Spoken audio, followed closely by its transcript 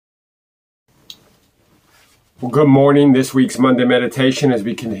Well, good morning. This week's Monday meditation, as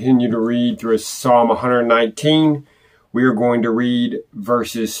we continue to read through Psalm 119, we are going to read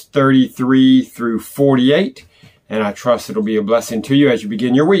verses 33 through 48, and I trust it'll be a blessing to you as you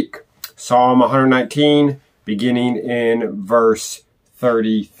begin your week. Psalm 119, beginning in verse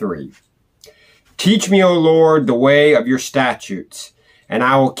 33. Teach me, O Lord, the way of your statutes, and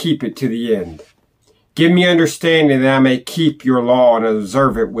I will keep it to the end. Give me understanding that I may keep your law and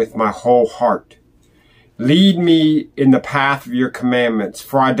observe it with my whole heart. Lead me in the path of your commandments,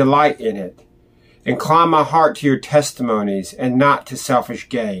 for I delight in it. Incline my heart to your testimonies and not to selfish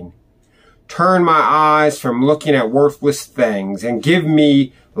gain. Turn my eyes from looking at worthless things and give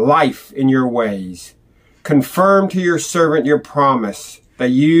me life in your ways. Confirm to your servant your promise, that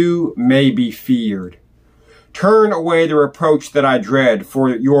you may be feared. Turn away the reproach that I dread, for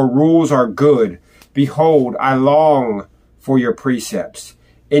your rules are good. Behold, I long for your precepts.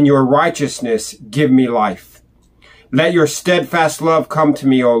 In your righteousness, give me life. Let your steadfast love come to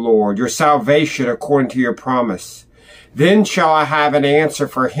me, O Lord, your salvation according to your promise. Then shall I have an answer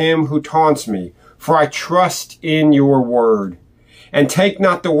for him who taunts me, for I trust in your word. And take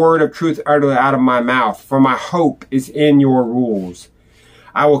not the word of truth utterly out of my mouth, for my hope is in your rules.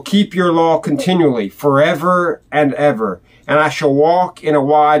 I will keep your law continually, forever and ever, and I shall walk in a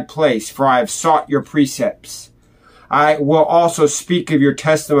wide place, for I have sought your precepts. I will also speak of your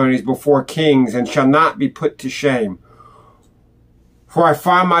testimonies before kings and shall not be put to shame. For I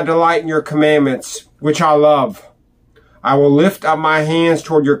find my delight in your commandments, which I love. I will lift up my hands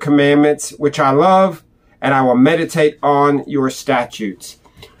toward your commandments, which I love, and I will meditate on your statutes.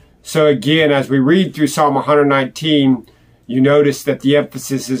 So again, as we read through Psalm 119, you notice that the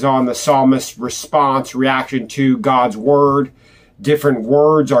emphasis is on the psalmist's response, reaction to God's word. Different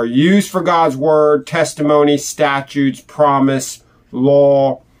words are used for God's word: testimony, statutes, promise,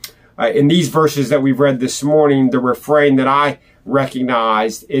 law. In these verses that we've read this morning, the refrain that I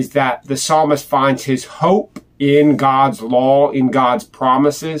recognized is that the psalmist finds his hope in God's law, in God's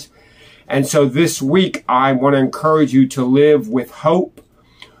promises. And so this week, I want to encourage you to live with hope,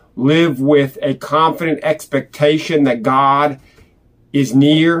 live with a confident expectation that God is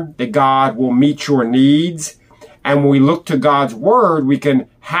near, that God will meet your needs. And when we look to God's word, we can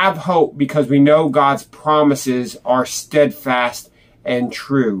have hope because we know God's promises are steadfast and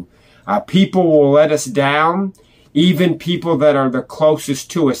true. People will let us down, even people that are the closest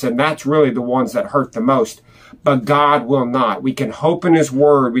to us, and that's really the ones that hurt the most. But God will not. We can hope in his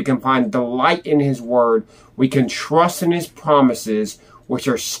word. We can find delight in his word. We can trust in his promises, which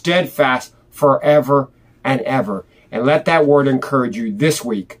are steadfast forever and ever. And let that word encourage you this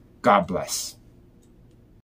week. God bless.